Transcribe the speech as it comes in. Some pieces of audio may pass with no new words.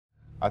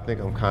I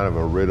think I'm kind of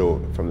a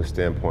riddle from the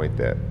standpoint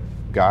that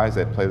guys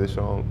that play this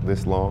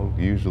long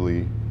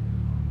usually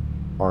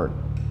aren't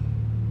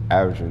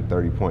averaging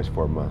 30 points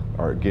for a month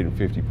or getting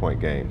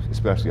 50-point games,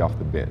 especially off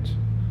the bench.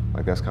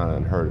 Like, that's kind of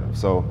unheard of.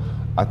 So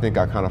I think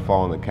I kind of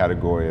fall in the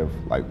category of,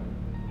 like,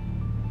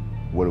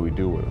 what do we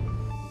do with them?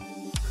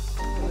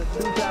 In the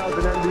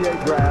 2000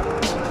 NBA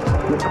draft,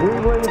 the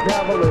Cleveland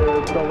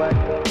Cavaliers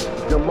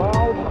select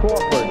Jamal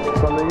Crawford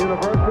from the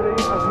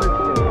University of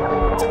Michigan.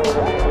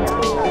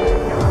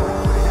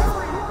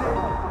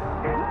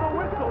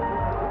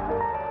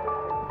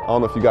 I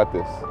don't know if you got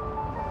this.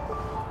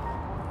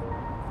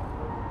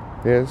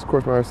 Yeah, this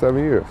course been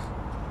 7 years.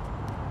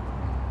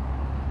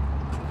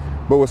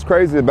 But what's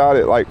crazy about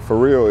it, like, for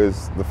real,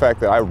 is the fact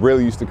that I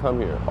really used to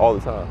come here all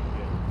the time.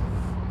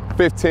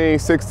 15,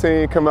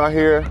 16, come out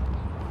here,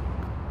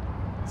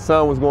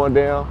 sun was going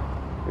down,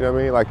 you know what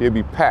I mean? Like, it'd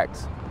be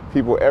packed,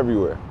 people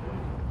everywhere.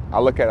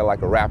 I look at it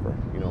like a rapper,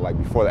 you know, like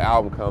before the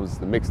album comes, it's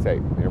the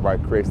mixtape.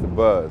 Everybody creates the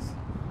buzz.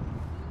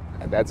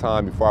 At that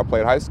time, before I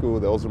played high school,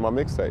 those were my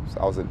mixtapes.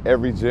 I was at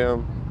every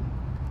gym,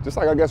 just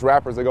like I guess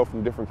rappers, they go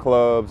from different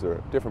clubs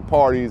or different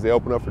parties, they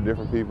open up for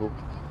different people.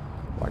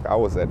 Like, I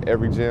was at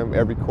every gym,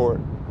 every court.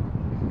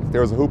 If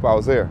there was a hoop, I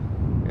was there.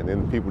 And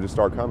then the people just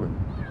start coming.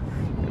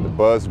 And the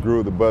buzz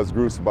grew.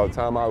 So by the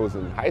time I was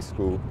in high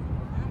school,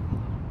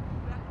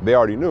 they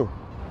already knew.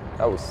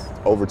 That was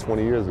over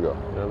 20 years ago,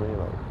 you know what I mean?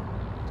 Like,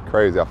 it's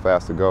crazy how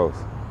fast it goes.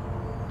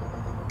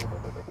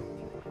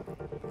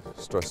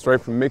 Straight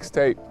from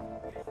mixtape.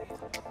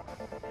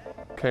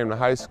 Came to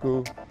high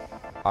school.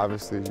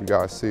 Obviously, you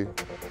guys see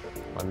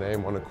my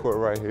name on the court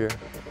right here.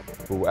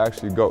 But we'll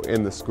actually go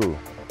in the school.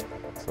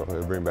 So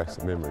it'll bring back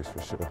some memories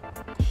for sure.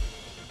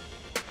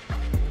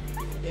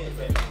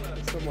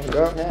 What's up, my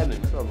guy?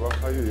 What's up, bro?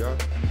 How you, y'all?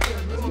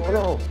 What's going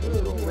on?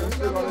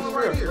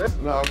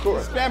 No, of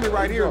course. Spam me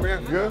right here,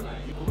 man. Good?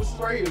 What's this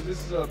right here? Is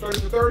this 30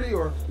 for 30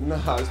 or?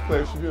 Nah, it's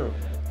Players Tribune.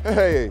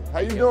 Hey, how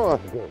you doing?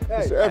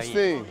 Hey. Mr.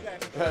 Epstein.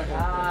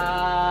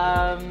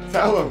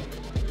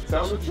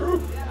 Tell him the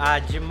truth.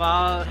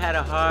 Jamal had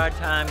a hard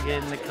time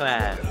getting to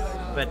class,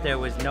 but there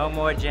was no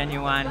more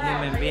genuine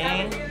human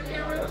being.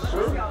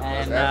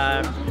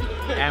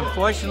 And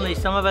fortunately,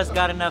 some of us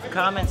got enough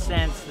common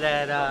sense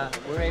that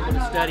we're able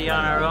to study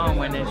on our own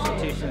when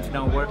institutions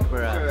don't work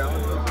for us.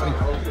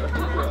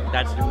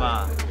 That's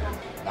Jamal.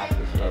 I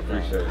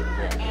appreciate it.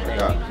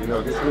 Yeah. You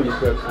know, get through the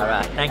steps. All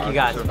right, thank you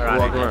guys for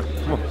honoring us.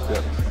 Come on.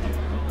 Yeah.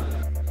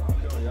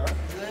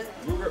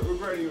 We're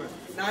ready.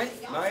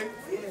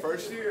 Ninth?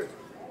 First year.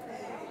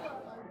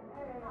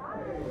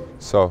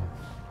 So,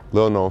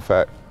 little known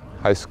fact,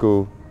 high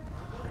school,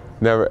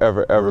 never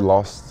ever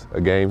lost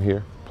a game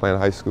here, playing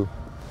high school.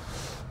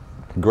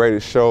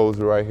 Greatest shows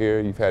are right here.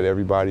 You've had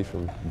everybody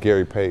from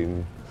Gary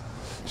Payton,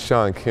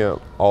 Sean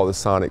Kemp, all the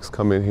Sonics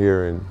come in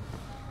here and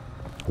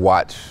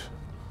watch,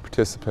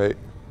 participate.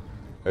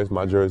 There's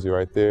my jersey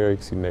right there. You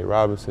can see Nate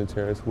Robinson,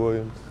 Terrence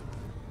Williams.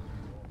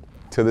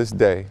 To this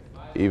day,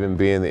 even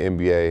being in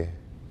the NBA,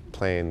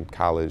 playing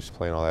college,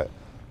 playing all that,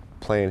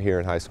 playing here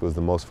in high school is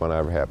the most fun I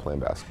ever had playing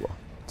basketball,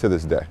 to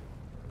this day.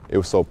 It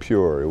was so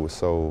pure, it was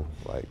so,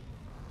 like,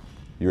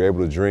 you were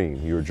able to dream.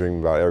 You were dreaming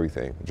about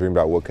everything, dreaming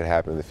about what could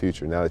happen in the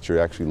future. Now that you're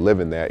actually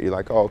living that, you're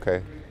like, oh,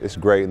 okay, it's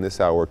great and this is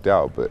how it worked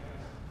out, but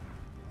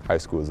high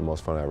school is the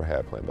most fun I ever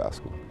had playing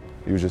basketball.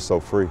 You were just so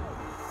free.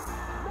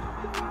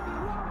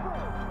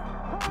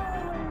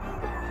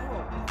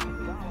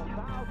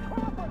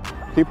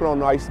 People don't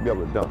know I used to be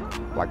able to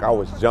dunk. Like, I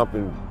was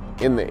jumping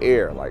in the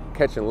air, like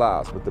catching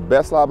lobs, but the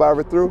best lob I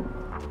ever threw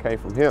came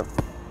from him.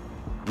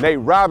 Nate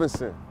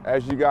Robinson,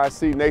 as you guys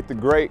see, Nate the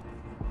Great,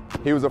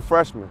 he was a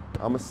freshman.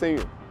 I'm a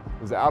senior.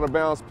 It was an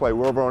out-of-bounds play.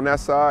 We're over on that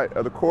side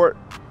of the court.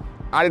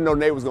 I didn't know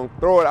Nate was going to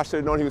throw it. I should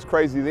have known he was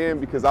crazy then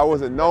because I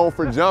wasn't known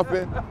for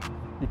jumping.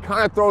 He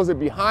kind of throws it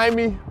behind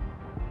me.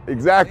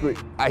 Exactly.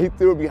 He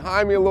threw it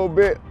behind me a little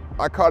bit.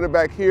 I caught it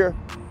back here.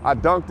 I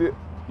dunked it.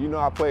 You know,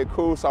 I played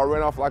cool, so I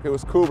ran off like it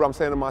was cool, but I'm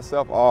saying to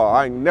myself, oh,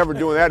 I ain't never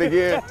doing that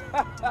again.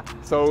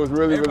 So it was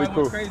really cool.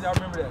 Everybody went crazy, I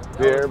remember that.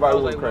 Yeah, everybody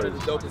was went like crazy. One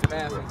of the dopest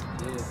passes.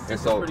 Yeah,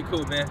 it's pretty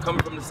cool, man.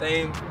 Coming from the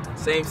same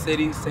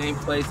city, same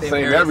place, same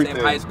area, everything.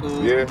 Same high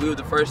school. Yeah. We were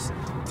the first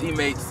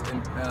teammates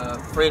and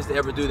friends to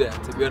ever do that,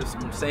 to be able to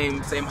from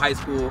same high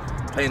school,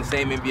 playing the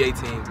same NBA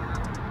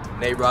team.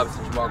 Nate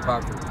Robinson, Jamal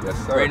Crawford.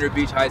 Yes, sir. Rainier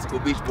Beach High School,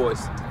 Beach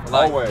Boys.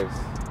 Always.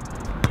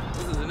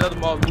 This is another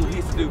move he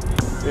used to do.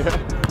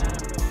 Yeah.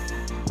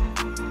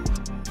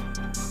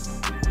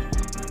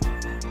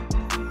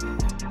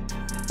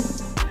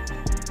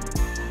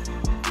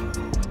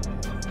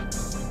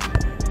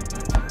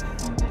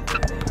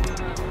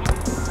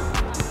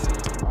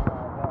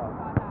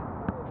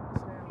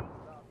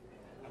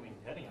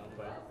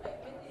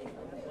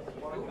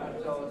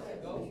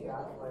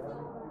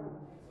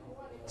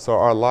 So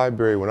our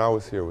library, when I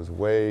was here, was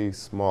way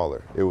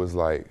smaller. It was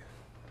like,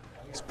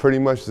 it's pretty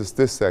much just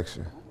this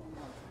section.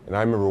 And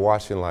I remember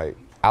watching like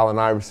Allen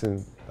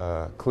Iverson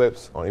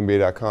clips on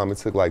NBA.com. It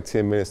took like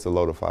 10 minutes to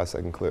load a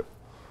 5-second clip.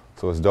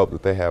 So it's dope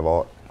that they have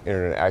all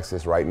internet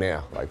access right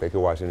now. Like they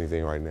can watch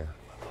anything right now.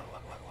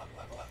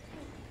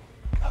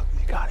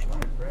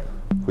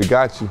 We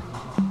got you.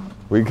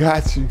 We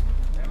got you.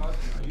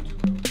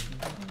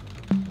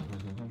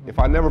 If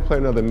I never play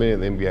another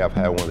minute in the NBA, I've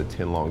had one of the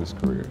 10 longest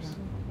careers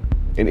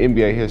in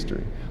NBA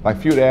history. Like,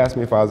 if you'd asked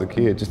me if I was a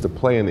kid just to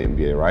play in the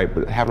NBA, right?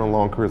 But having a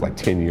long career is like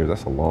 10 years,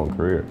 that's a long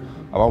career.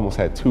 I've almost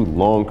had 2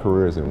 long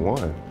careers in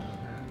one.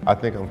 I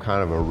think I'm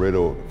kind of a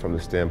riddle from the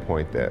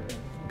standpoint that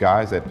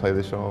guys that play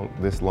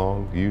this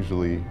long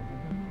usually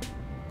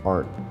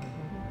aren't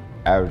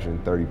averaging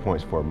 30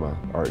 points for a month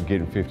or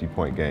getting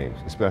 50-point games,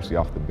 especially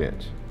off the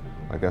bench.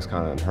 Like, that's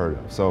kind of unheard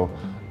of. So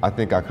I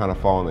think I kind of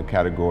fall in the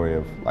category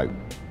of, like,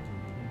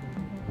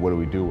 what do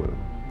we do with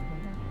them,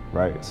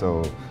 right?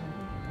 So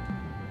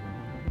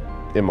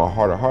in my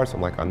heart of hearts,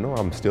 I'm like, I know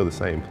I'm still the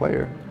same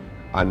player.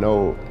 I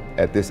know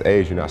at this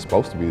age you're not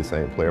supposed to be the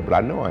same player, but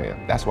I know I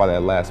am. That's why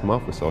that last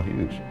month was so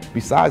huge.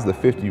 Besides the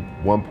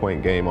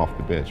 51-point game off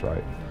the bench,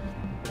 right?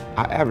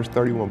 I averaged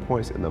 31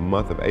 points in the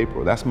month of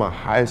April. That's my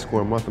highest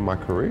scoring month of my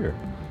career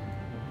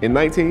in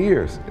 19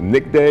 years.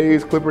 Knick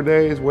days, Clipper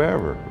days,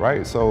 wherever,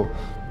 right? So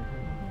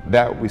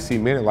that we see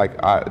minute, like,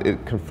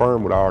 it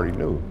confirmed what I already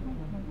knew.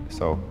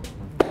 So,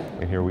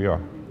 and here we are.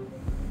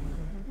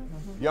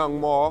 Young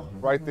Maul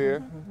right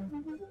there.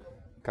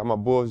 Got my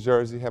Bulls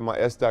jersey, had my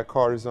S.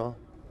 Carters on.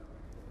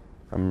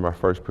 I remember I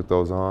first put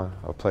those on.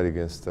 I played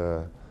against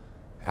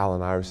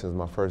Allen Iverson's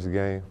my first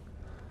game.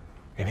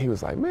 And he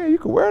was like, man, you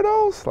can wear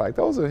those? Like,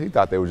 he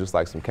thought they were just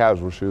like some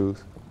casual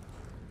shoes.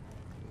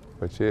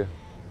 But yeah,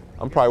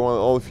 I'm probably one of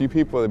the only few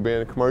people that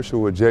been in a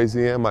commercial with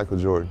Jay-Z and Michael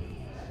Jordan.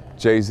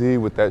 Jay-Z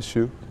with that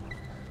shoe,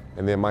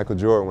 and then Michael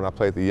Jordan when I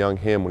played the young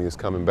him when he was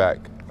coming back.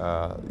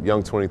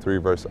 Young 23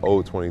 versus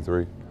old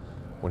 23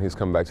 when he was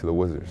coming back to the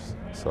Wizards.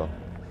 So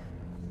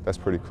that's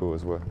pretty cool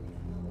as well.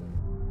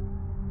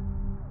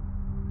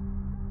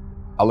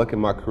 I look at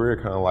my career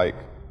kind of like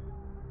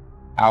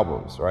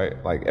albums,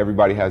 right? Like,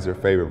 everybody has their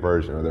favorite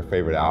version or their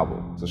favorite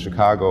album. So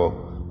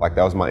Chicago, like,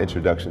 that was my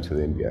introduction to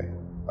the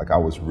NBA. Like, I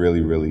was really,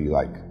 really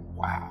like,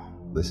 wow,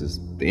 this is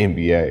the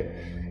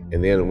NBA.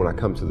 And then when I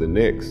come to the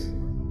Knicks,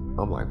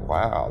 I'm like,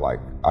 wow, like,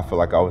 I feel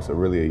like I was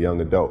really a young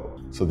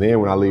adult. So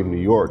then when I leave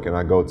New York and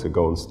I go to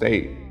Golden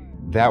State,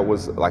 that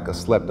was like a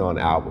slept-on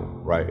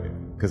album, right?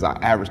 Because I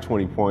averaged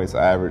 20 points,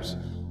 I averaged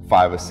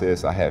 5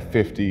 assists, I had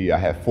 50, I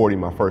had 40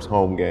 my first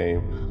home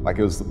game. Like,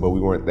 it was, but we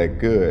weren't that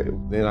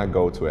good. Then I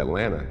go to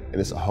Atlanta and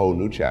it's a whole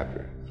new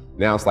chapter.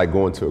 Now it's like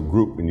going to a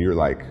group and you're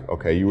like,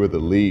 okay, you were the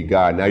lead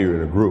guy, now you're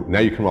in a group. Now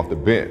you come off the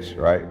bench,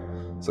 right?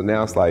 So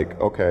now it's like,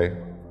 okay,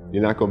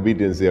 you're not gonna be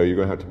Denzel, you're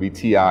gonna have to be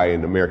T.I.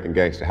 in American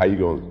Gangster. How you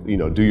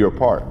gonna, do your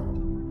part?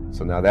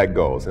 So now that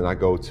goes, and I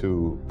go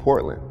to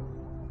Portland.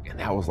 And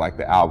that was like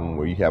the album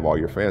where you have all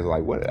your fans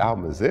like, what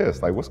album is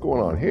this? Like, what's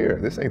going on here?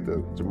 This ain't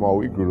the Jamal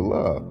we grew to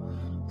love.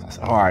 So I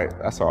said, all right,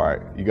 that's all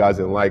right. You guys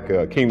didn't like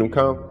Kingdom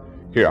Come?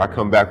 Here, I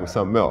come back with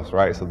something else,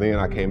 right? So then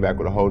I came back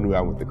with a whole new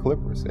album with the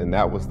Clippers. And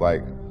that was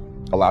like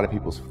a lot of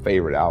people's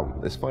favorite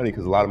album. It's funny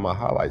because a lot of my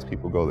highlights,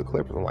 people go to the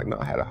Clippers. I'm like, no,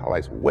 I had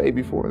highlights way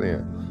before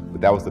then.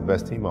 But that was the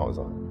best team I was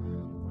on.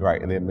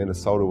 Right, and then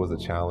Minnesota was a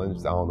challenge.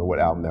 I don't know what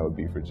album that would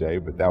be for Jay,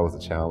 but that was a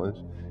challenge.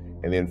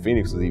 And then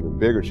Phoenix was an even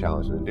bigger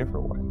challenge in a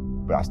different way.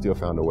 But I still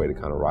found a way to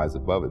kind of rise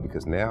above it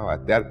because now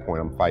at that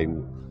point I'm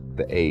fighting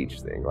the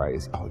age thing, right?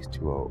 It's, oh, he's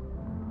too old.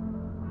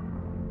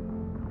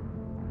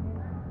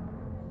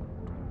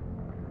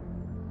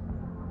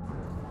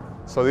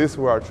 So this is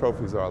where our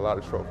trophies are, a lot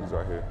of trophies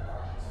right here.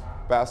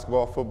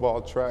 Basketball,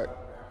 football, track,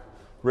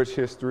 rich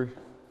history.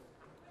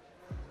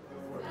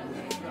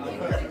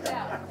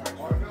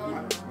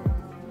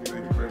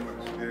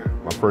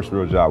 My first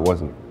real job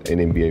wasn't an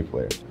NBA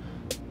player.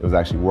 It was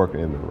actually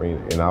working in the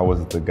arena. And I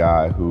was the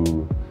guy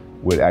who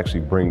would actually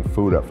bring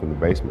food up from the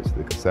basement to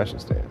the concession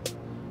stand.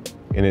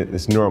 And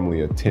it's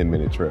normally a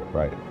 10-minute trip,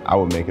 right? I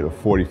would make it a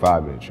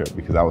 45-minute trip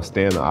because I would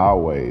stand the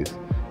aisleways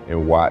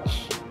and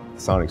watch the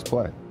Sonics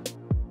play.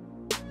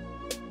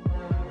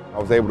 I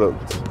was able to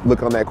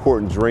look on that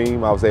court and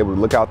dream. I was able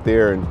to look out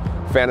there and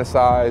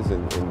fantasize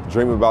and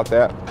dream about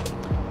that.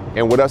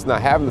 And with us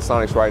not having the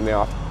Sonics right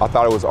now, I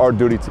thought it was our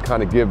duty to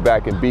kind of give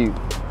back and be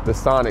the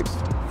Sonics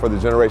for the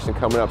generation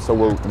coming up. So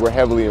we're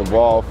heavily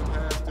involved.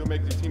 Still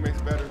make your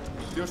teammates better.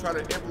 Still try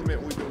to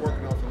implement what we've been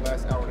working on for the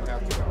last hour and a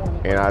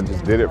half. And I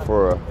just did it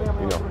for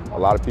a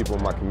lot of people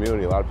in my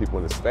community, a lot of people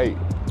in the state.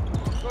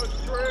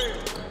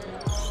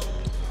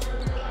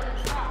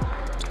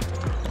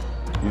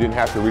 You didn't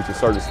have to reach a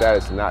certain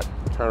status and not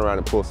turn around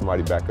and pull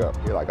somebody back up.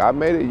 You're like, I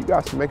made it, you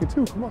guys can make it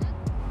too, come on.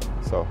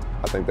 So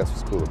I think that's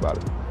what's cool about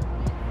it.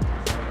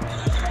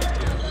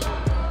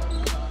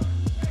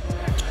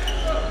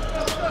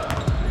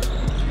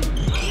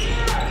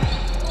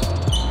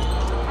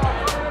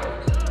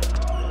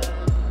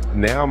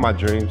 Now my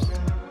dreams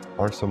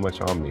aren't so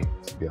much on me,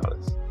 to be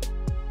honest.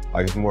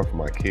 Like, it's more for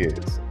my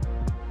kids.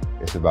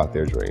 It's about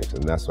their dreams,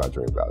 and that's what I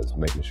dream about, is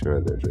making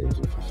sure their dreams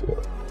are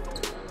fulfilled.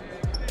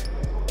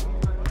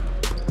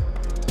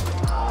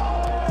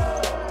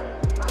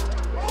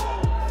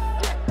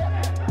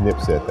 Nip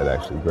said that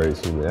actually, the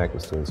greatest human act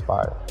is to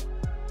inspire.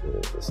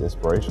 It's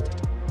inspiration.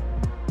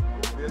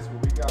 This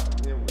what we got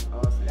from him was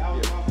honestly.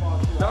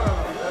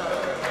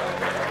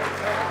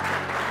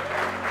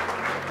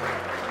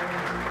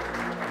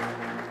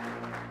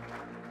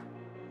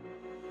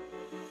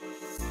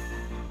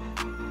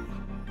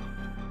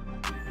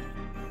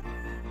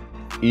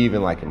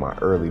 even like in my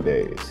early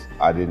days,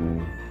 I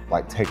didn't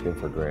like take them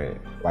for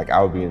granted. Like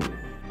I would be in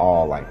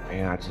awe, like,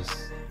 man, I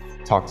just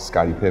talked to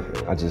Scottie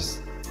Pippen. I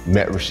just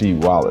met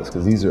Rasheed Wallace,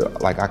 because these are,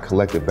 like, I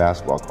collected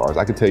basketball cards.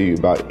 I could tell you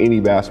about any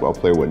basketball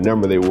player, what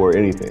number they wore,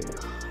 anything.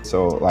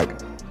 So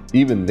like,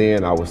 even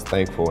then I was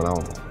thankful, and I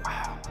was like,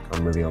 wow,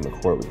 I'm really on the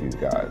court with these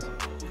guys.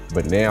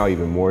 But now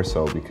even more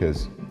so,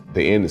 because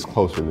the end is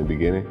closer than the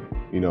beginning,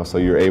 you know, so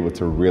you're able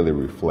to really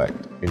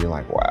reflect, and you're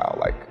like, wow,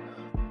 like,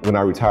 when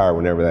I retire,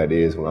 whenever that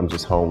is, when I'm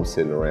just home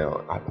sitting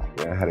around, I'm like,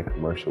 man, I had a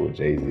commercial with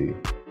Jay-Z.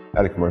 I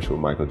had a commercial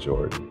with Michael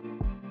Jordan.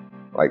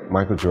 Like,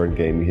 Michael Jordan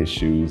gave me his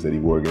shoes that he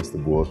wore against the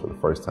Bulls for the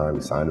first time.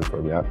 He signed them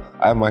for me.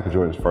 I have Michael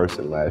Jordan's first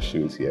and last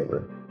shoes he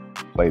ever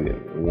played in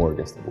and wore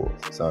against the Bulls.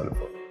 He signed them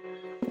for me.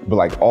 But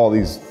like, all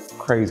these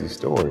crazy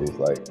stories,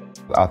 like,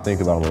 I think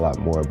about them a lot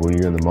more, but when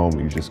you're in the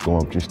moment, you just go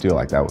up, you're still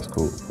like, that was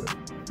cool. But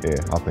yeah,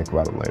 I'll think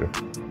about them later.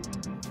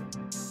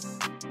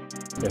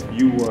 If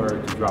you were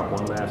to drop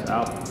one last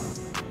album,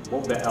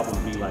 what would that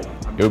album be like?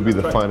 It would be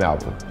the fun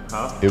album.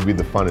 Huh? It would be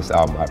the funnest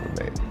album I ever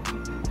made.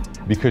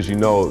 Because you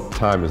know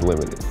time is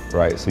limited,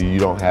 right? So you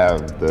don't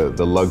have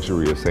the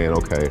luxury of saying,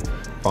 okay,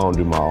 if I don't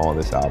do my all on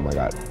this album, I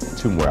got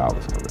 2 more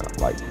albums coming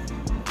out. Like,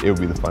 it would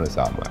be the funnest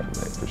album I ever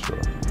made, for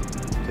sure.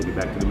 Take it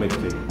back to the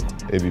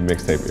mixtape. It'd be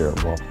mixtape era,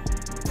 bro.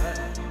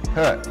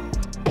 Cut.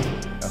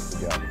 That's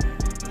the guy.